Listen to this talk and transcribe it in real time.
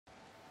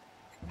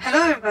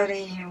Hello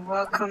everybody, and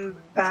welcome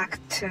back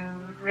to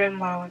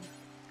RimWorld.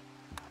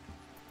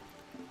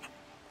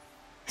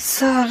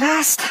 So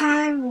last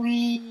time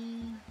we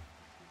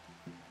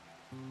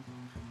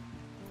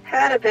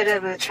had a bit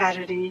of a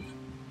tragedy.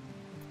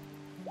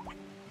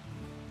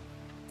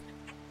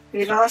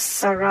 We lost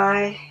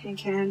Sarai and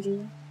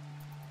Candy.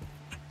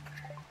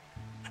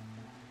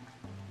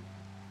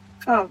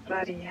 Oh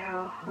bloody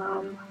hell.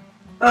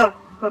 Oh,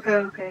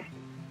 okay.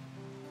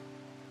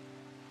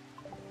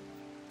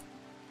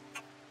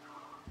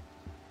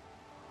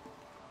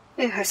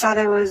 Yeah, I saw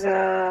there was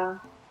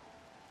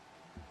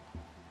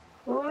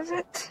what was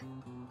it?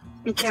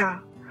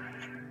 Mika.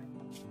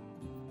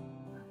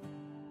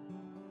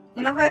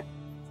 You know what?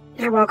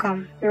 You're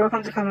welcome. You're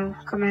welcome to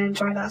come and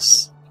join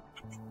us.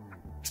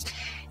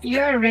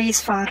 You're a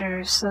race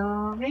fodder,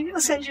 so maybe I'll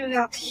send you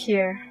out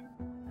here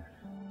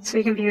so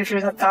you can be with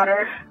your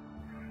daughter.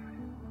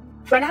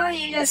 For now,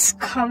 you just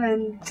come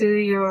and do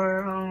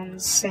your own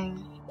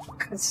thing,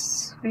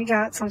 cause we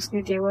got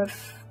something to deal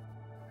with.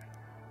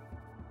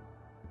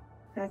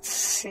 Let's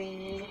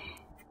see.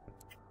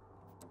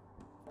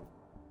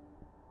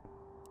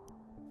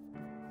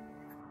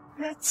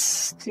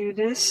 Let's do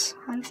this.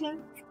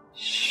 Hunting?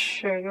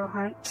 Sure, you'll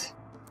hunt.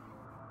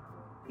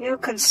 You'll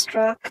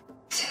construct.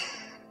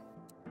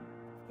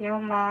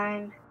 You'll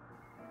mine.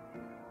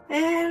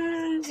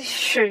 And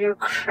sure, you'll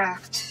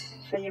craft.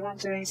 But you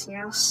won't do anything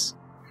else.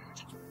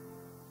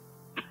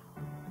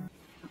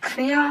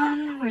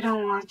 Cleon, we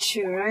don't want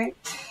you, right?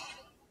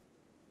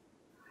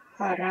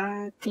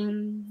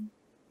 Haratin.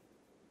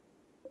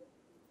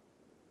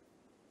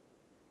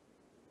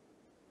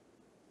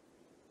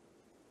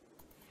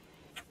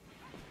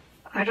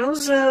 Are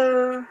those,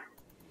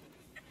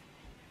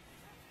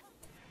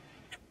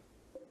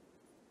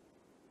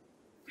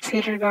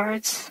 theater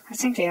guards? I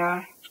think they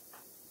are.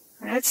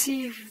 Let's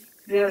see if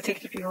they'll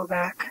take the people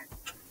back.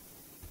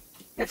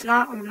 If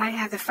not, we might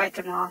have to fight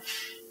them off.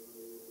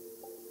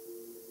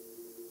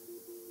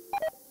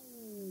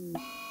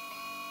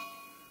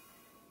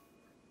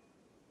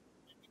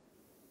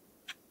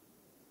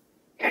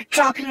 You're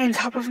dropping on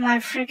top of my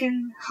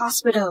friggin'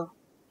 hospital.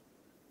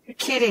 You're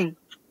kidding.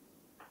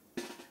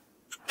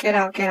 Get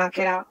out.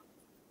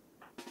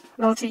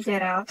 Loti,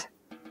 get out.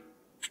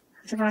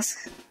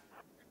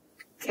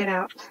 Get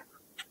out.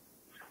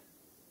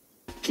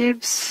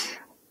 Gibbs,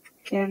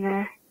 get in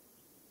there.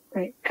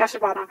 Wait,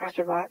 Crafterbot, not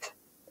Crafterbot.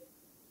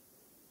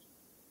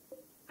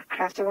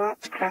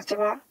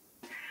 Crafterbot.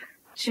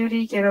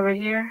 Judy, get over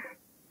here.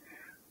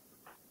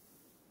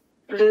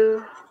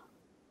 Blue.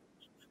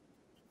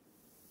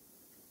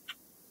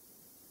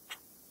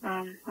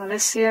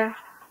 Alicia,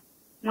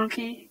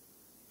 Monkey.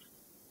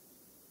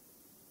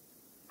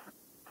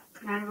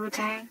 Manwu,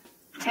 Tang,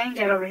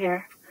 get over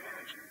here.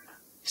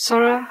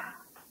 Sora,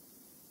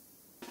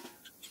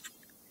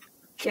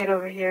 get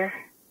over here.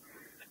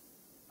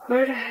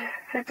 Where the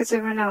heck is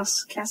everyone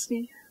else?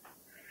 Cassidy?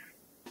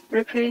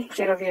 Ripley,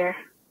 get over here.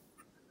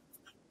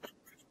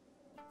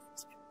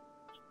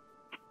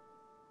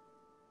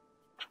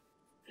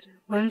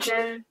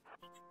 Lunjin,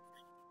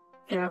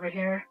 get over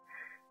here.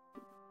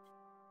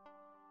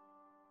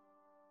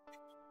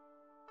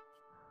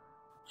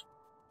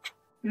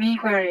 Me,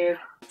 where are you?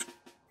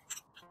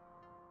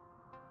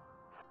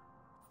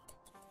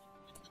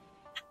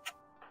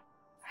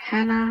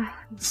 Hannah,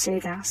 stay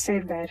down, stay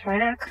in bed.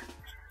 Rhinak,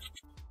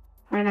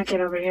 get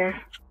over here.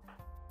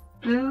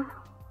 Blue,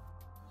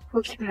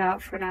 we'll keep it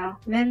out for now.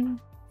 Min,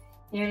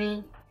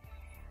 Uni,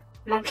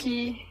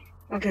 Monkey's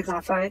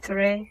not fight.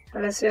 Ray,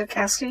 Alicia,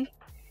 Cassidy.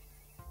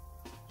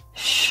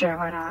 Sure,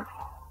 why not?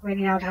 We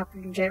need all the help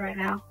we can get right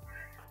now.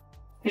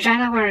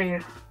 Regina, where are you?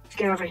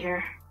 Get over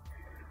here.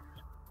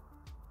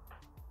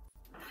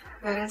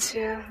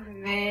 Valencia,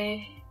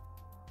 May,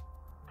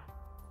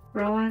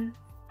 Rowan.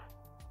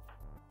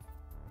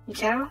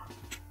 Mikau?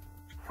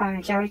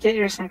 Fine, Mikau, get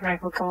your sniper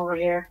rifle, come over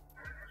here.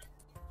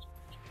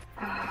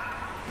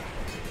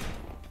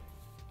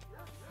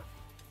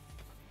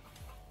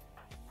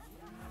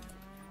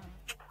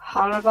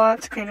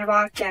 Hollerbot,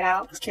 Cleanerbot, get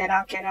out.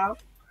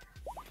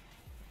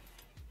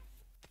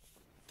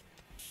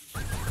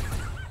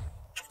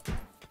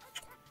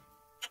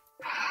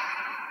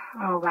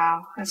 Oh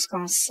wow, that's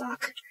gonna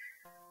suck.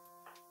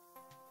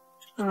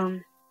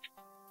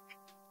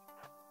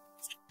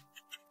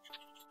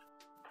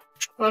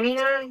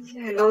 Molina,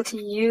 Loti,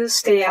 you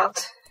stay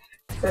out,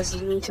 because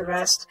you need to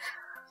rest.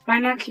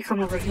 Rhinak, you come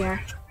over here.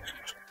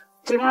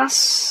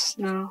 Dumas,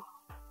 no.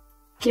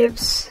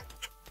 Gibbs,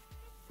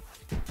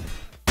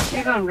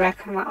 you're gonna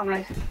wreck all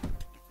my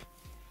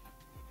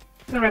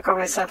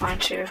stuff,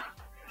 aren't you?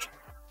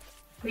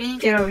 Me,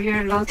 get over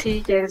here. Loti,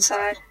 get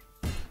inside.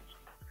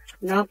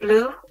 No.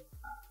 Blue.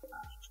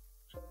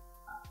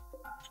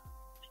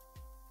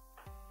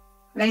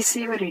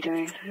 Lacey, what are you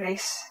doing?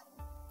 Lace.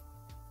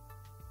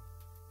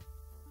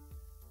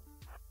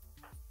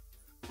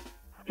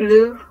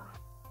 Blue,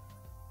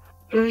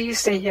 you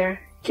stay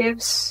here.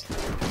 Gibbs.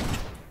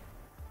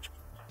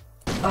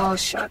 Oh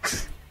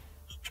shucks.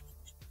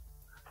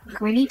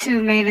 We need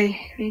to melee.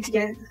 We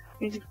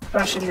need to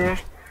rush in there.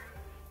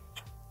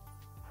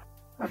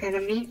 Okay,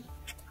 the meat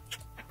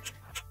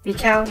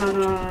cow,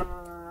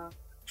 no.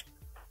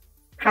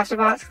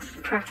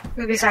 Crafterbot,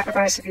 will be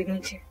sacrificed if you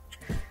need to.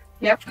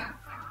 Yep.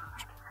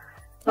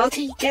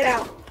 Loti, get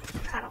out!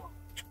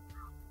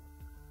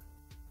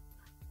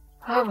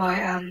 Oh boy,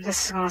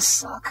 this is gonna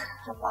suck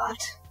a lot.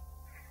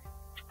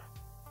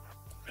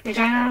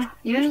 Vagina,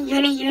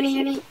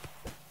 uni.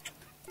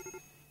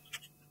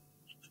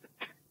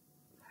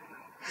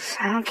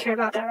 I don't care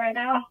about that right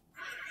now.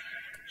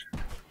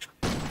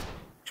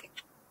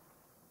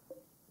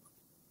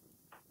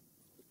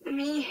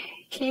 Me,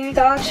 can you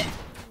dodge?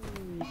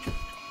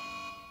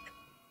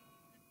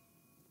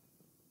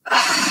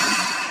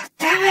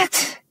 Damn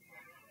it!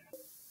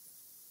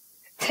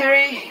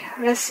 Terry,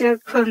 let's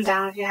put him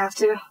down if you have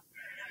to.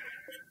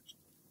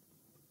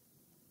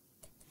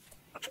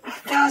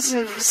 That was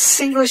a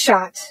single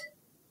shot.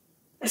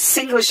 A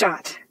single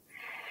shot.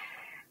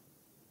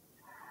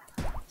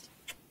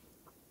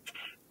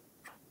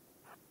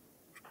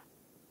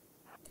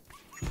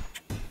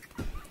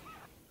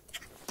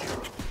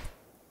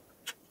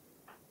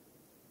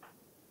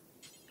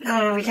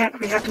 No, we can't.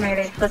 We have to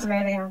melee. Let's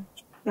melee him.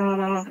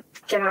 No.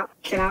 Get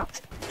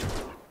out.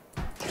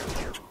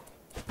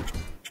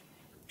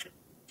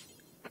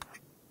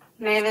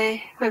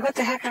 Melee. Wait, what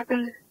the heck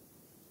happened?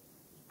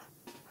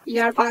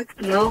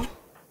 Yarbok? No.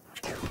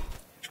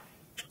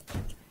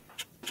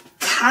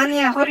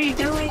 Tanya, what are you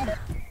doing?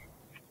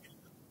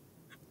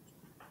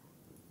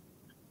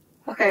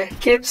 Okay,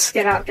 Gibbs,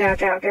 get out.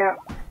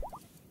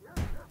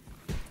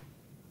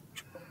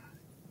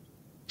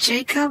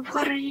 Jacob,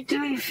 what are you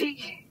doing,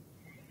 Fig?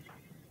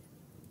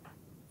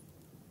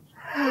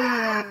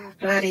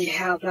 Bloody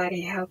hell.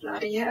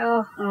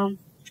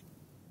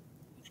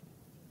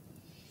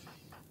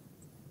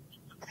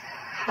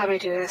 How do we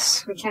do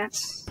this? We can't.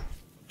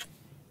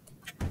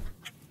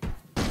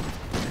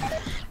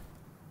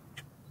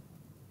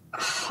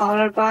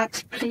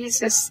 Hollerbot, please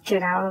just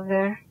get out of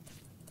there.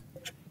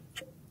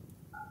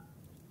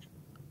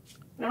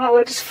 No,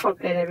 we'll just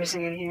forbid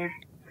everything in here.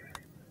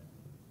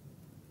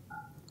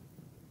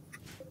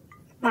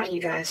 Not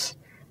you guys.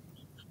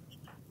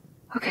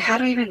 Okay, how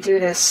do we even do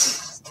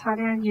this?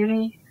 Tanya,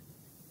 Uni?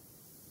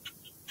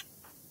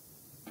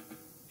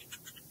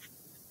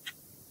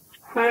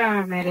 Where are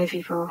our melee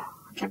people?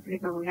 I can't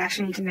believe it. We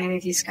actually need to melee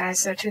these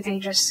guys. They're too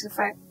dangerous to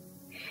fight.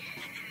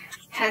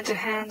 Hand to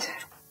hand.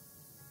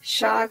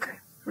 Shog,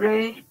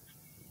 Ray.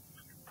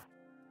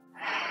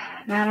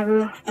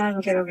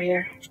 Manabu, get over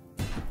here.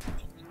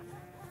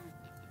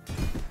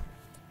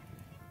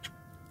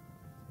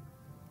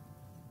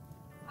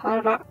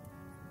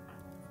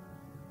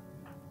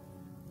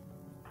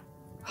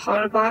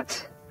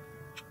 Hollerbot.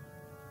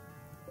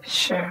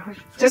 Sure,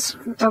 just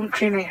don't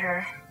cremate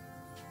her.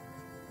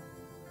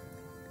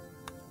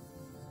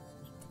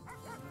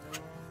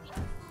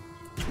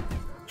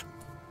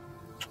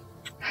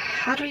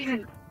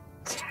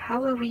 How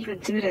will we even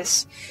do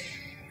this?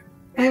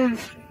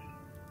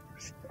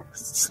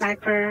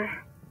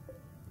 Sniper.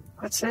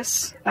 What's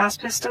this?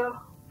 Last pistol?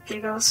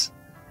 Giggles.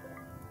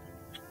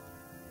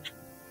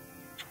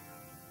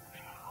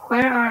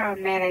 Where are our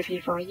melee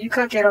people? You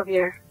can't get over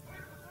here.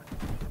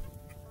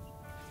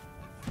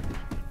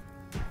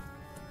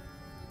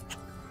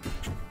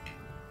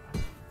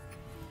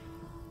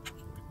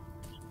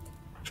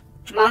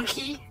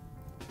 Monkey?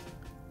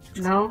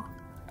 No.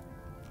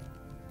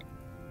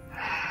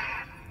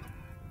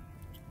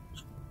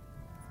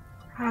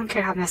 I don't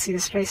care how messy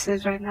this place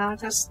is right now,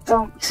 just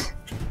don't.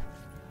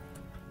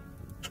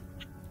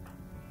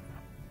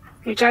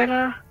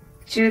 Regina,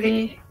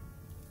 Judy,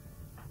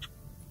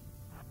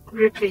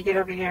 Ripley, get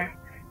over here.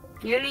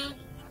 Uni,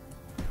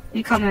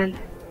 you come in.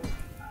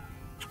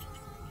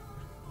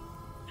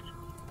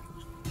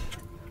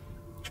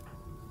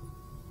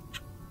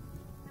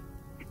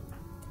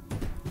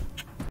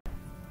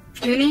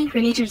 Uni,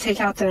 we need you to take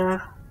out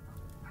the...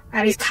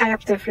 at least tie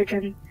up the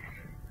freaking...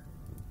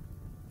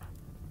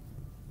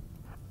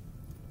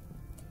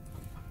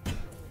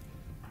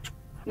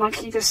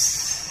 Monkey,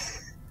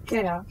 just...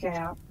 get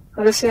out.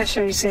 Alicia,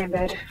 sure you stay in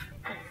bed.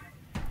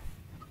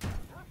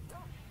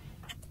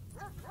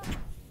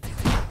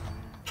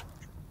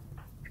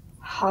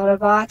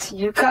 Hollerbot,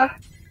 Yuka,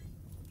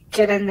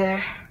 get in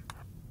there.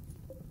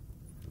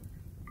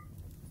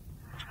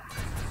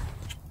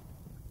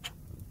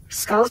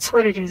 Scouts,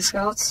 what are you doing,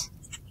 Scouts?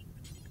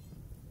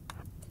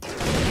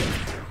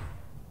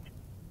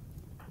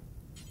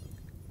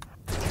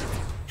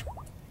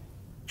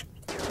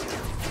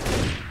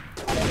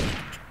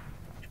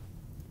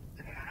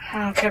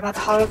 I don't care about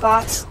the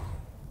Hollerbots.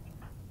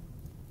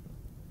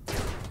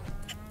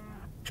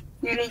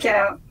 You need to get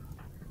out.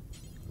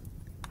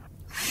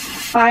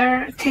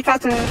 Fire, take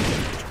out the...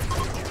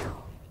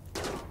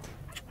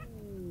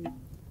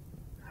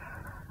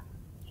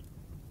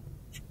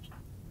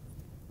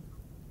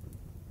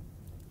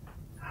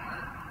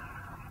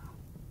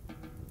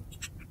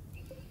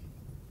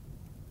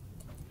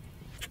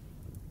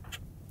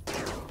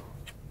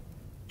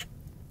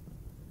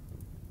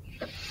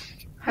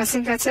 I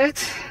think that's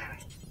it.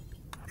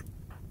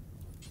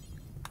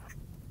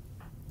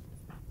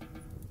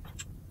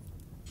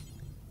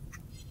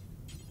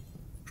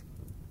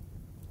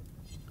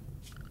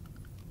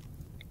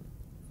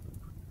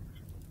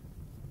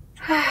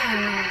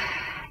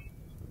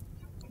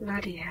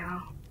 Bloody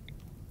hell.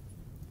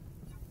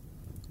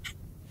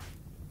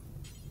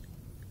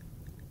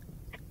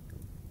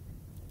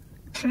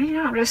 Can we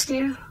not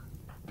rescue?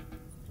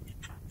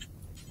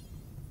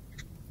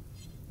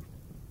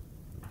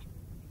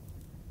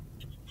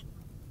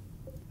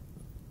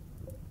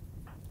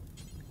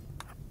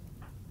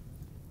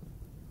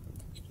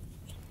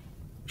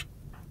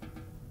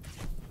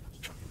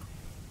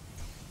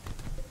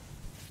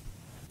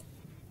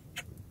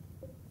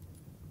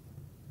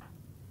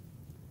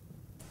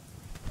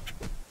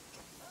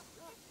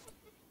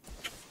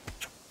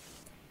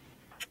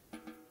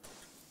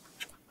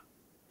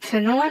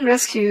 Can no one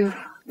rescue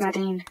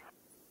Nadine?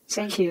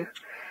 Thank you.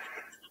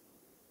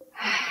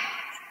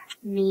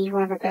 Me,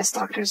 one of our best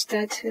doctors,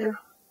 dead too.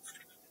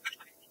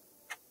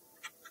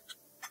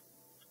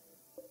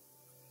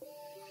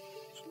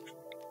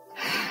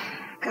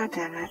 God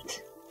damn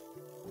it.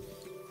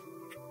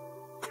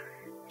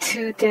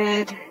 2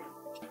 dead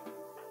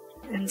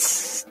in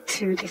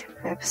 2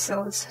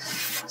 episodes.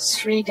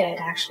 3 dead,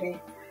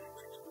 actually.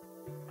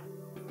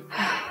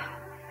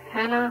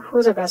 Hannah,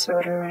 who's our best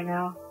voter right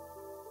now?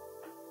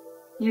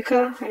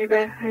 Yuka,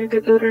 are you a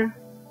good builder?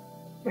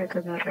 You're a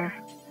good builder.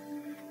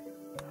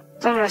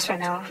 Don't rest right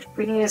now.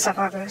 We need a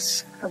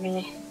esophagus for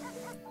me.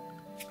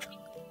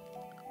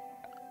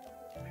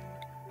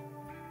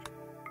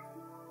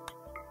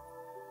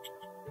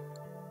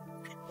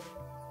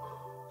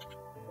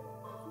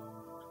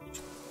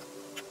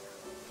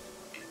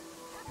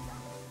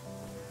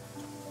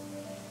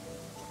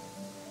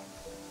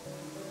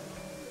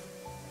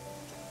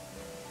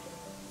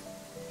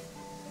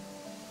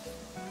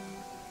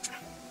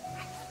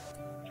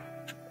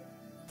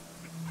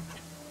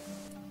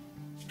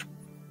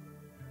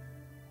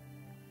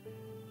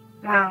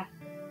 Wow.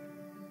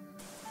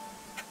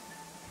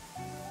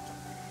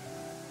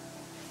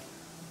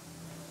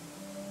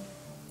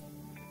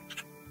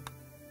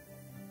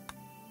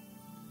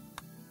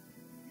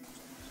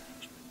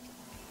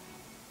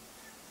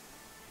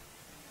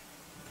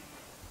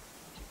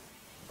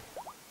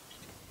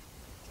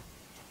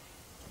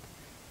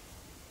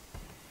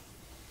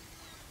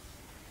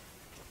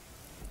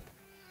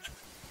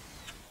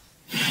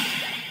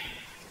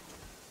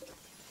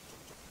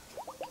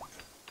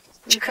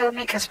 You could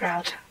make us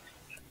proud.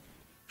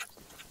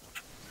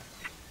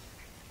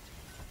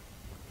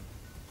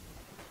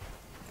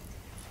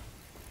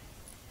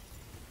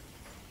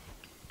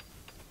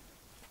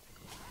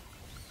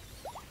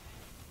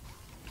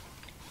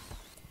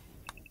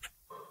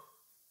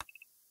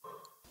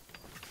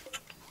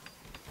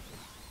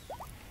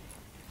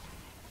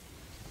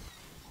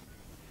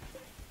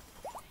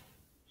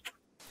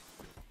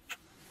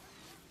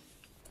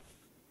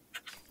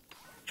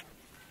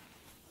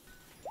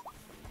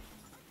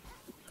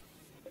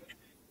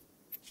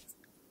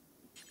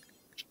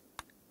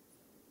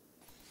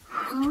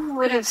 Who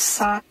would have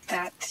thought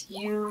that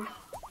you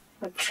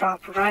would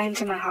drop right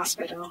into my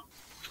hospital?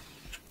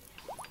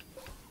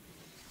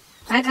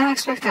 I didn't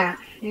expect that.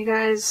 You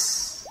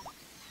guys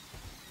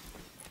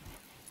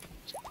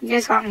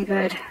got me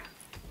good.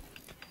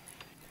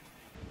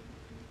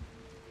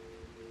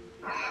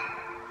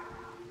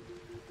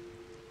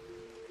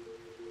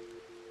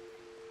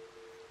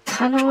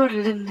 Tunnel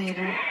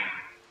Eliminator.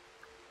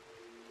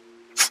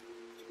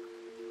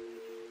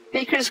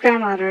 Baker's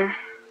grandmother.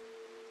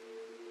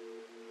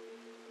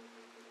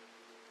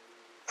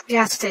 We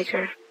have to take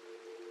her.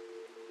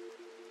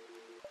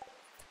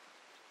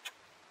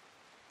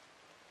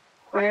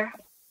 Where?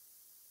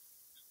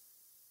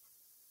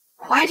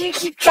 Why do you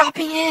keep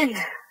dropping in?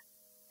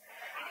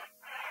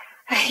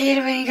 I hate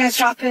it when you guys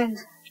drop in.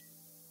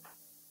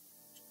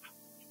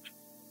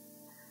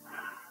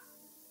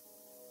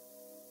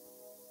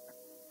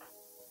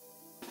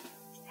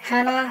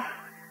 Hannah,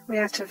 we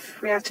have to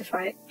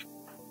fight.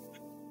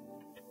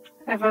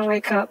 Everyone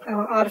wake up.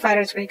 All the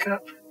fighters wake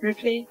up.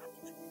 Ripley.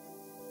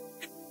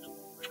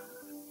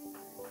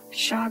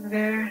 Shog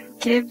Bear,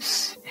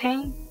 Gibbs,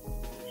 Payne.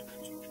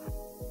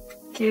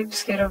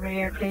 Gibbs, get over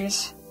here,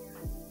 please.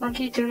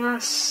 Monkey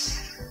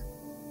Dumas.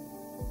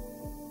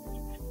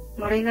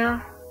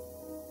 Marina.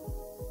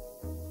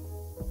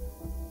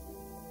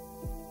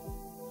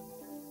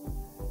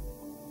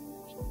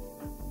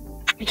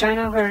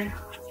 Regina over.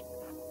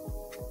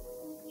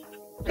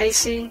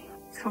 Lacey,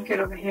 come get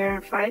over here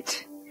and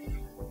fight.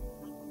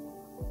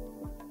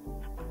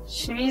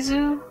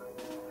 Shimizu,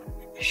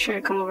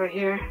 sure, come over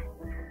here.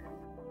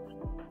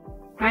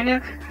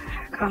 Rhinoc,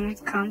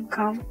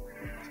 come.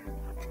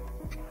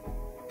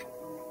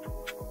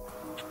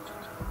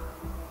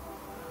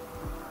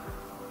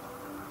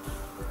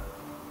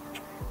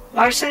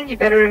 Larson, you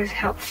better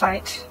help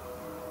fight.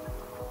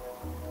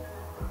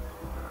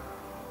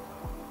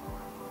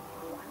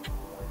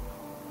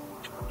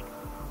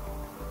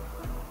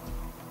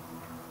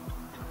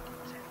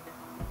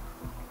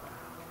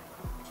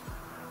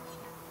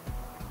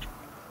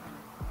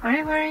 Are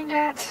you wearing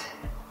that?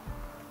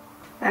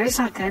 That is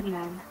not dead,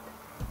 man.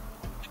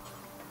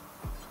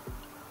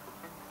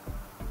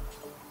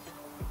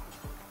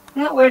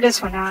 I'm not wear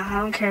this one now. I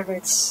don't care if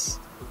it's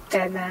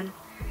dead, man.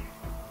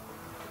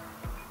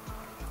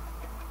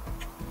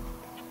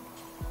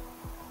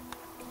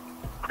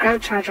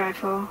 Grab charge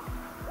rifle.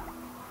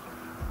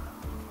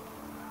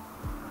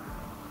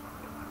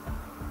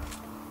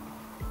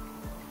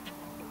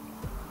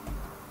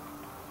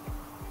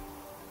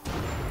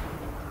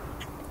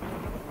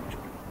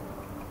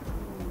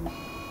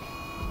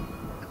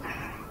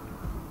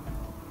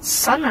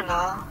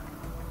 Son-in-law?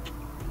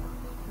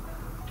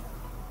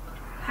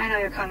 I know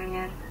you're coming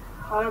in.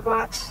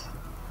 Autobot.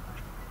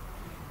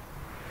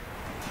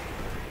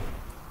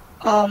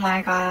 Oh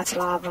my god, that's a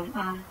lot of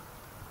them.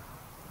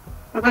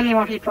 We're gonna need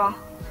more people.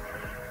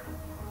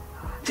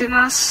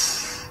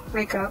 Dumas,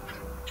 wake up.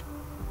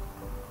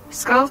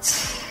 Scout.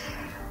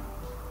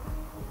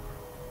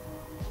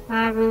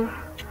 Nabu.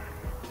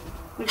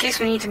 In case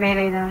we need to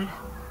melee them.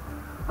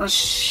 Oh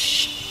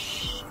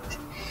shit.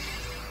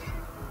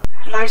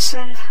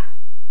 Larson.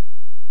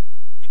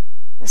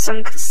 There's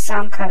some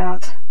sound cut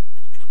out.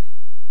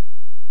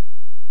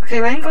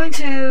 Okay, I'm going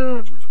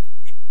to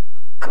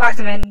go back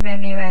to the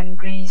menu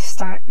and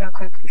restart real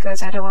quick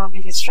because I don't want to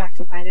be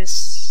distracted by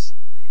this.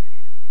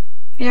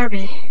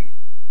 BRB.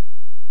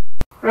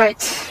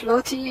 Right,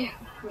 Loti.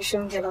 We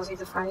shouldn't get Loti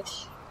to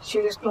fight.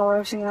 She'll just blow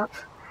everything up,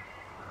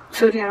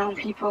 including our own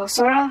people.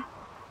 Sora.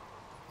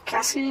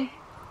 Cassie.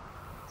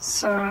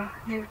 Sora.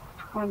 You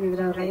won't be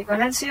without a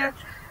Valencia.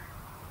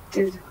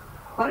 Dude,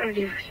 what are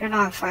you? You're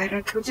not a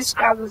fighter. Could we just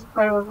grab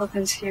whatever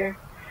weapons here?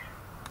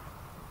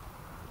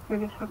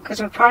 Because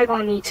we're probably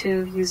going to need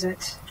to use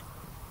it.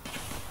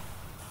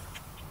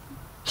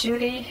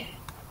 Judy,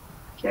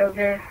 get over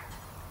here.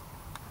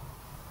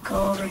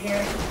 Go over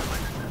here.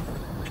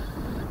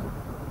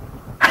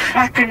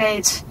 Crack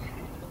grenades!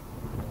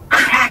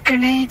 Crack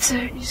grenades!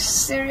 Are you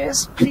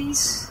serious?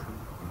 Please?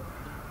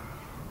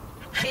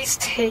 Please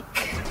take...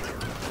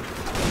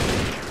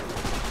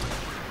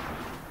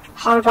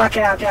 Holobot,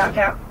 get out, get out,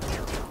 get out.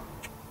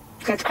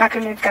 Okay, the crack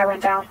grenade guy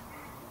went down.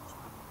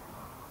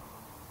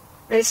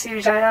 Lacey,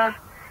 Regina,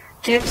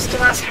 Gibbs,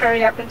 Dumas,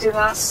 hurry up and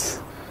Dumas.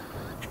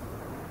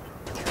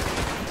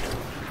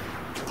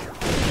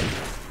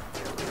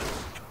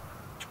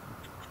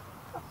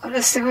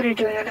 Alaestor, what are you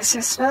doing?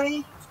 Alaestor,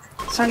 Smelly?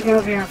 Trying to get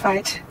over here and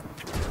fight.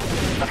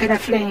 Okay, they're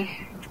fleeing.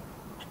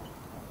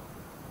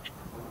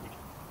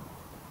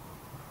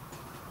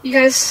 You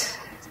guys...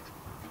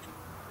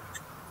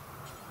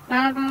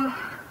 Malibu,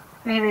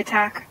 melee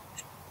attack.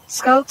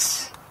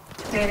 Scouts,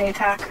 melee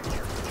attack.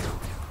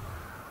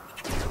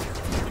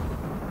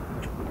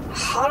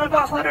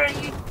 Holobot, what are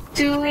you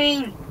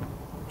doing?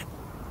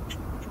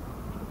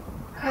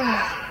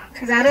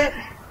 Is that it?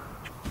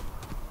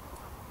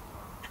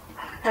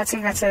 I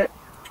think that's it.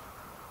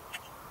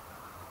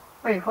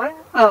 Wait, what?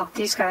 Oh,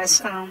 these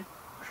guys.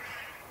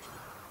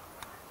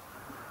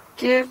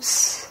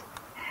 Gibbs,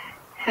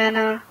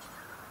 Hannah,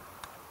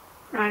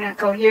 Rhina,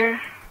 go here.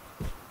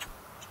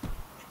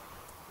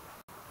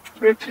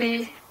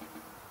 Ripley,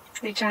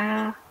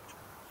 Regina.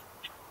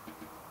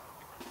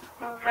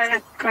 Oh,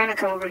 Rhina,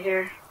 come over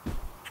here.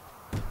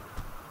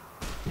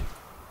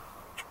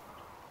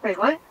 Wait,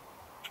 what?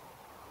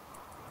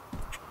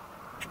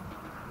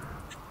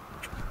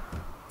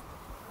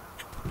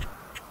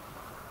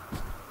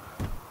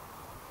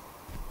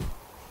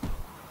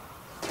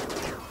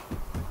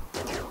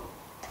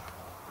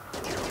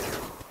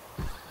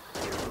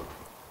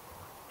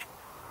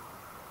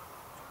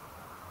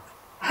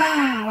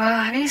 Well,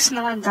 at least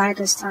no one died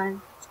this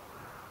time.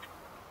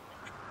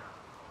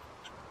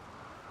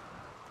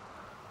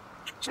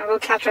 So we'll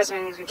capture as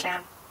many as we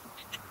can.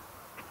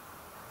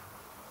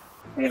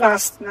 We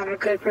lost another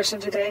good person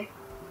today.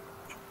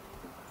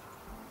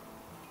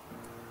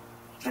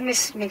 And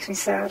this makes me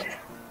sad.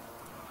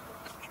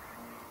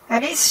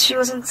 At least she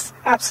wasn't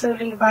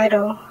absolutely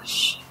vital.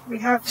 We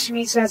have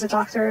Shimizu as a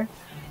doctor.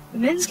 The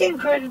Min's getting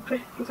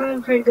becoming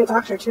a pretty good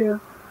doctor too.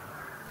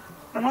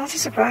 I'm honestly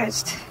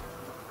surprised.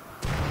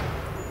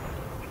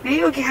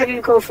 Maybe we'll have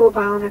you go full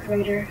bionic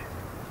later.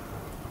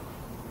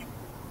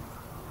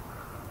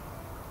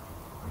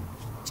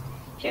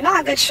 You're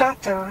not a good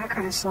shot though, that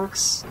kinda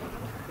sucks.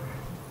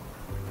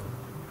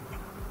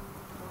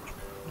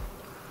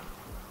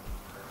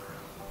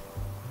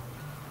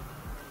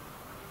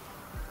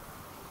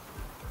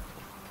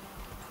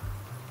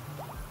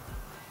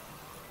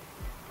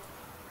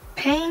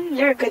 Payne,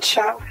 you're a good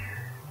shot.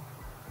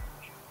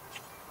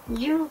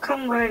 You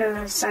come where the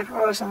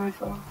Orassans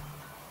rifle.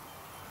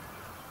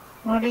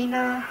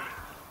 Molina,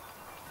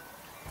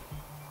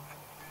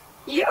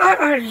 you are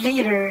our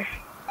leader,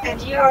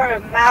 and you are a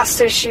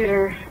master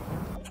shooter.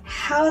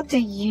 How do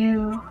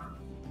you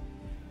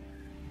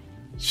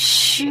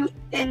shoot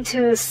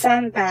into a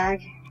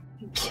sandbag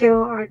and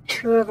kill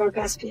two of our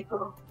best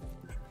people?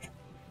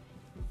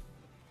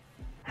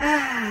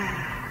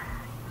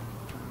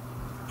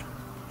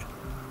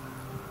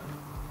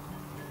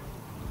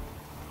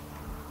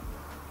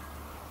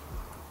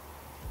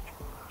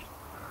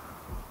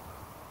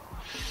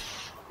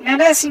 Now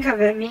that I think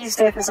of it, Mii's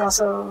death is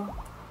also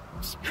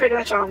pretty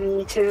much on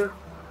me too.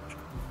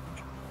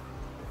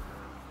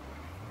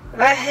 If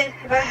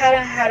If I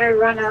hadn't had it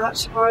run out,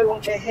 she probably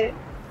won't get hit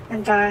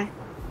and die.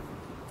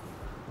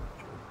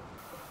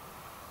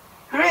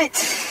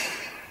 Alright.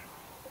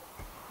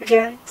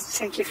 Again,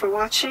 thank you for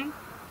watching.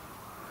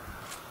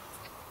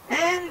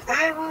 And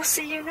I will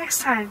see you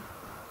next time.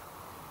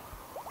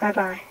 Bye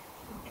bye.